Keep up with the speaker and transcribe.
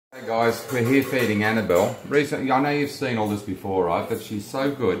Hey guys, we're here feeding Annabelle. Recently, I know you've seen all this before, right? But she's so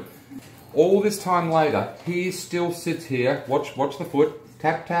good. All this time later, he still sits here. Watch the foot.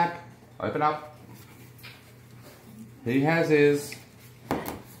 Tap, tap. Open up. He has his.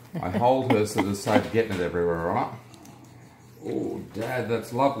 I hold her so there's safe getting it everywhere, right? Oh, Dad,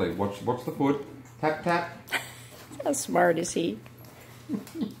 that's lovely. Watch the foot. Tap, tap. How smart is he?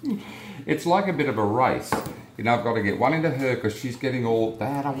 It's like a bit of a race. You know, I've got to get one into her because she's getting all,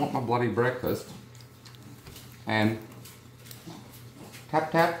 Dad, I want my bloody breakfast. And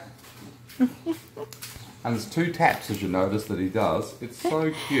tap, tap. And there's 2 taps, as you notice, that he does. It's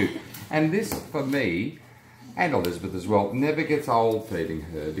so cute. And this, for me, and Elizabeth as well, never gets old feeding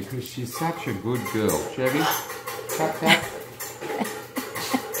her because she's such a good girl. Chevy, tap, tap.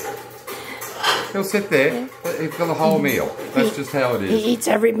 He'll sit there for the whole meal. That's just how it is. He eats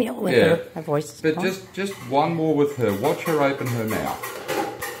every meal with her. My voice is But gone. just one more with her. Watch her open her mouth.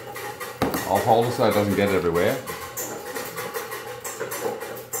 I'll hold her so it doesn't get everywhere.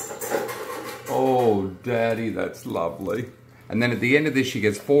 Oh, Daddy, that's lovely. And then at the end of this, she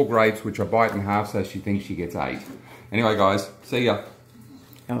gets 4 grapes, which I bite in half, so she thinks she gets 8. Anyway, guys, see ya.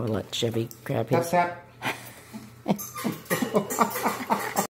 Oh, let Chevy grab his. Tap, tap.